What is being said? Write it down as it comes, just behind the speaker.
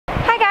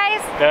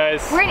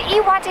Guys, We're in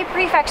Iwate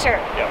Prefecture.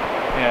 Yep.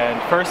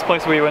 And first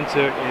place we went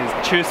to is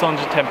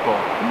Chuson-Ji Temple.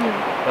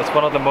 That's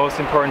one of the most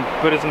important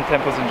Buddhism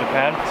temples in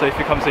Japan. So if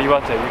you come to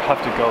Iwate, you have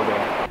to go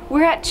there.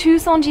 We're at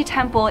Chuson-Ji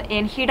Temple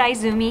in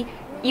Hiraizumi,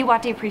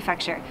 Iwate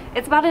Prefecture.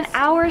 It's about an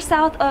hour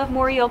south of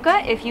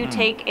Morioka if you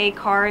take a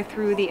car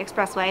through the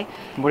expressway.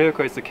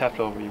 Morioka is the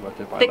capital of Iwate,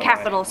 by the way. The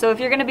capital. So if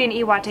you're going to be in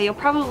Iwate, you'll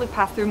probably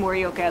pass through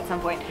Morioka at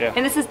some point. Yeah.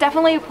 And this is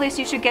definitely a place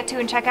you should get to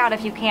and check out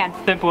if you can.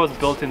 The temple was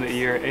built in the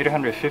year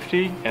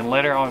 850, and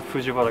later on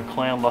Fujiwara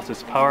clan lost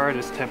its power.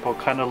 This temple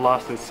kind of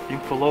lost its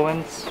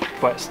influence,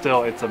 but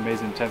still it's an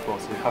amazing temple,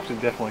 so you have to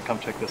definitely come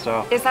check this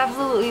out. It's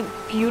absolutely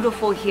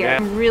beautiful here.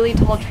 Yeah. Really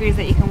tall trees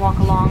that you can walk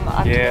along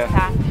up to this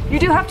path. You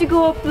do have to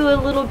go up a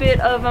little bit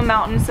of a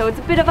mountain, so it's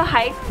a bit of a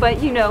hike,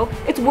 but you know,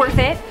 it's worth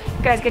it.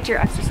 You guys get your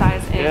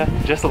exercise in.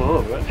 Yeah, just a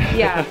little bit.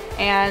 Yeah,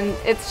 and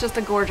it's just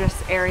a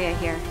gorgeous area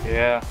here.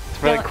 Yeah, it's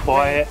very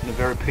quiet and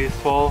very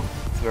peaceful.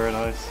 It's very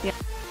nice. Yeah.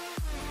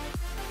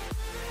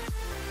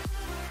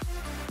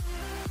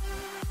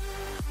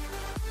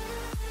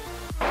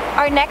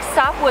 Our next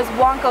stop was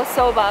Wanko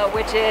Soba,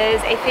 which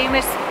is a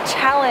famous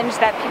challenge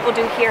that people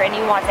do here in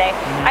Iwate.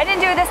 I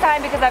didn't do it this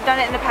time because I've done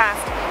it in the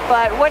past,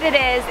 but what it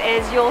is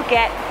you'll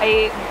get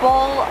a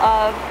bowl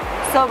of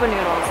soba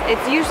noodles.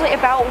 It's usually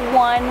about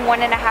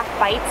 1.5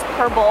 bites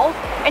per bowl,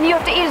 and you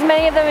have to eat as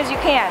many of them as you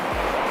can.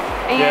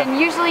 And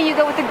usually you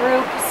go with a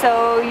group,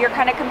 so you're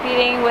kind of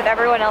competing with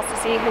everyone else to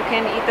see who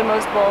can eat the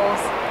most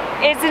bowls.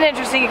 It's an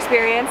interesting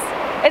experience.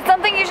 It's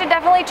something you should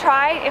definitely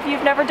try if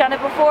you've never done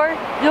it before.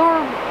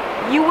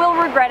 You will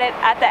regret it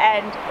at the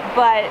end,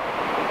 but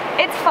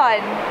it's fun.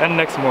 And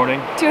next morning.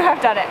 To have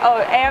done it.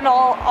 Oh, and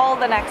all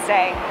the next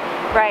day.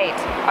 Right.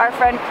 Our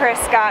friend Chris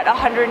got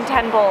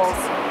 110 bowls.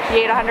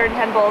 He ate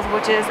 110 bowls,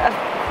 which is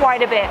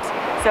quite a bit.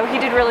 So he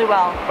did really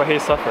well. But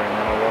he's suffering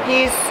now, I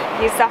guess.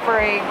 He's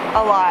suffering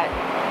a lot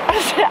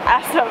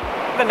as of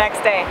the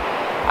next day.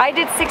 I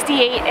did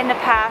 68 in the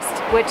past,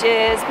 which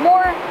is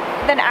more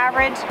than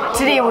average.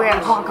 Today we're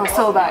at Wanko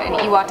Soba in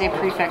Iwate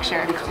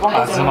Prefecture.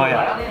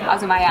 Azumaya.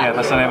 Azumaya. Yeah,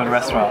 that's the name of the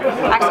restaurant.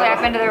 Actually,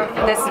 I've been to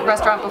this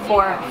restaurant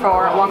before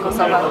for Wanko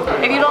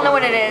Soba. If you don't know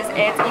what it is,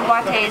 it's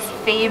Iwate's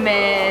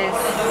famous,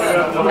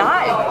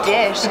 not a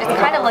dish, it's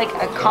kind of like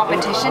a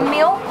competition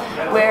meal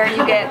where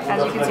you get,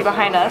 as you can see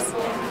behind us,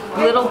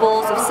 little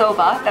bowls of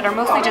soba that are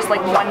mostly just like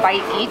 1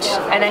 bite each,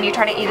 and then you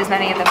try to eat as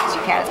many of them as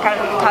you can. It's kind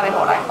of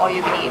tabehodai, all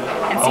you can eat.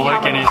 And see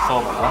how many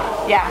soba,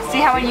 huh? Yeah,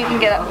 see how many you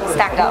can get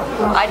stacked up.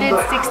 I did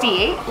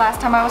 68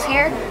 last time I was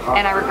here,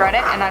 and I regret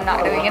it, and I'm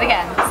not doing it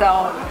again.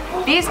 So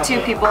these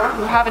two people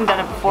who haven't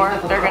done it before,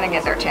 they're gonna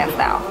get their chance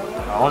now.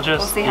 I'll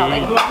just eat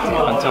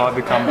until I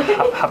become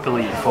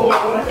happily full.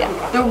 Yeah.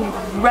 The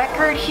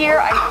record here,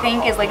 I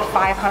think, is like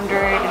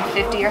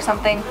 550 or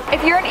something.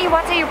 If you're in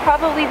Iwate, you'll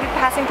probably be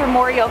passing through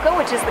Morioka,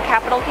 which is the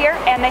capital here,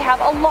 and they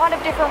have a lot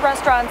of different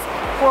restaurants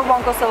for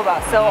Wanko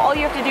Soba. So all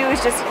you have to do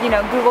is just, you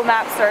know, Google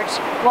Maps search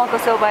Wanko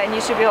Soba, and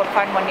you should be able to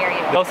find one near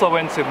you. We also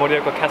went to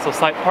Morioka Castle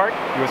Site Park.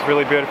 It was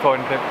really beautiful,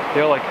 and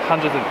there are like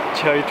hundreds of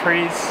cherry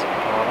trees.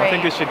 I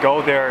think you should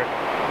go there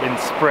in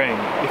spring,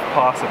 if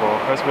possible.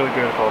 It was really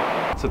beautiful.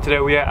 So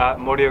today we are at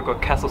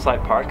Morioka Castle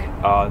Site Park.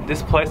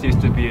 This place used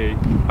to be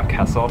a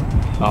castle.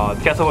 The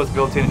castle was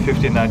built in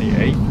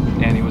 1598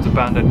 and it was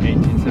abandoned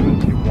in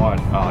 1871.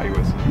 It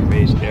was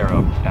Meiji era,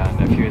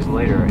 and a few years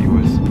later it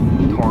was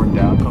torn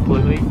down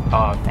completely.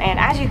 And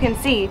as you can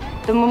see,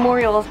 the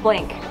memorial is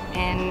blank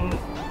in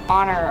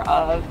honor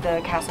of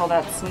the castle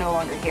that's no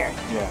longer here.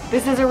 Yeah.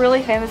 This is a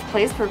really famous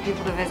place for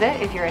people to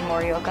visit if you're in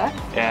Morioka.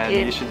 And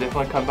you should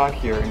definitely come back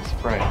here in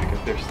spring because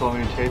there's so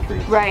many cherry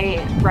trees.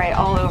 Right,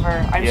 all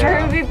over. I'm sure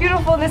it would be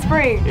beautiful in the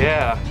spring.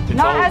 Yeah, it's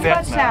not all as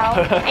much now.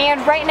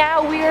 And right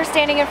now we are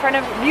standing in front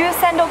of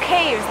Ryusendo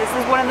Caves. This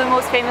is one of the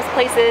most famous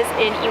places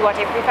in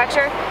Iwate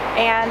Prefecture,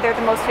 and they're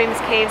the most famous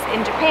caves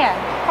in Japan.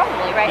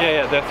 Probably, right?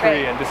 Yeah, there are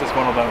 3 and this is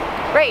one of them.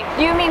 Right,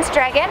 Yu means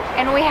dragon,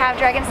 and we have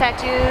dragon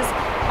statues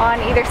on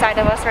either side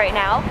of us right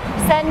now.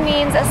 Sen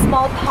means a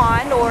small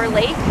pond or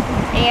lake,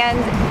 and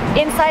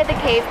inside the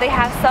cave they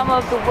have some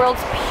of the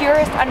world's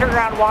purest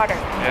underground water,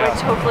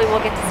 which hopefully we'll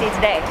get to see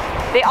today.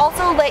 They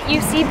also let you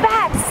see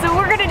bats, so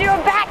we're gonna do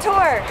a bat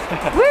tour!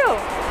 Woo!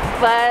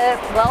 But,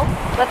 well,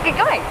 let's get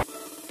going.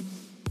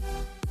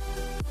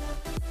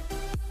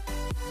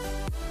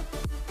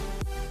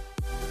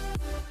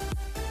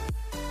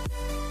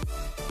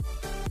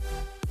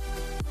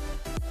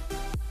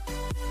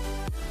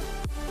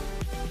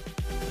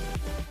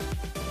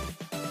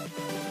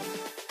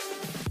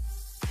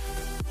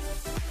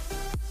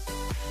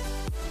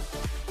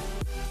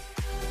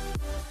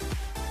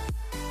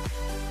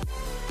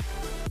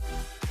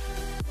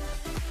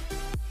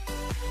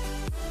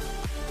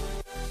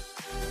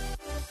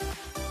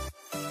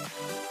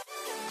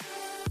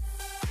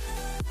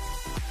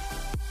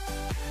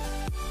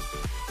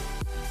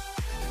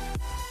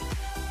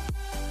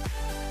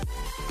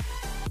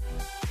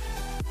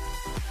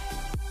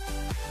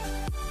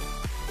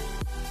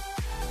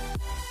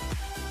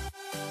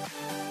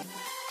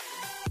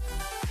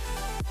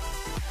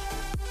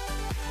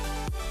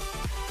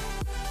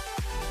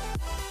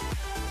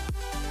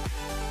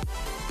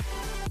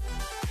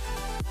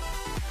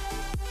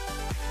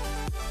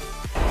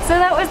 So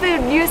that was the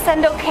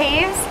Yusendo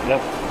Caves. Yep.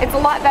 It's a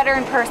lot better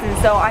in person,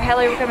 so I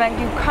highly recommend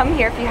you come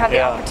here if you have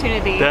the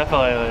opportunity.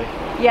 Definitely.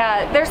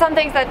 Yeah, there's some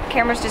things that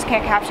cameras just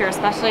can't capture,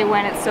 especially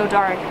when it's so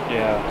dark.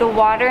 Yeah. The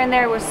water in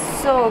there was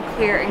so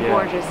clear and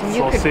gorgeous, and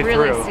you could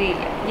really see.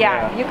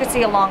 Yeah, you could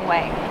see a long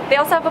way. They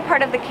also have a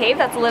part of the cave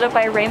that's lit up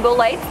by rainbow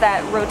lights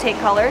that rotate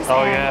colors.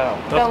 Oh yeah,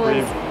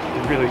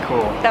 that's really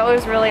cool. That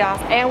was really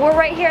awesome. And we're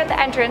right here at the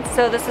entrance,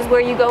 so this is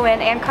where you go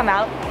in and come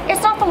out.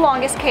 It's not the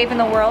longest cave in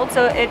the world,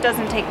 so it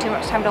doesn't take too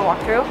much time to walk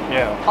through.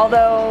 Yeah.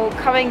 Although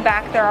coming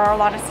back, there are a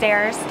lot of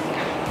stairs.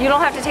 You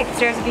don't have to take the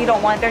stairs if you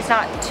don't want. There's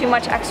not too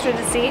much extra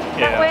to see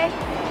that way.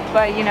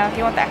 But you know, if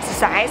you want the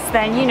exercise,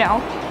 then you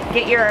know,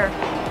 get your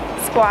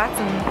squats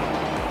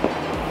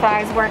and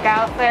thighs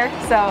workout there.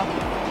 So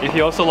if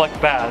you also like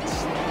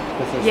bats,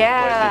 this is the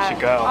place you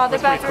should go. Oh, the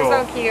bats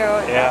are so cute.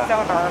 Yeah. That's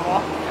so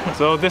adorable.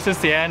 So this is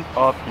the end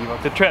of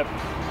Iwate trip.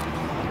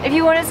 If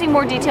you want to see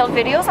more detailed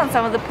videos on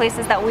some of the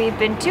places that we've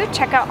been to,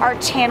 check out our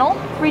channel,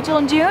 Rachel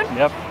and Jun.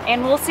 Yep.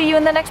 And we'll see you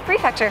in the next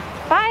prefecture.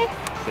 Bye.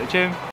 Stay tuned.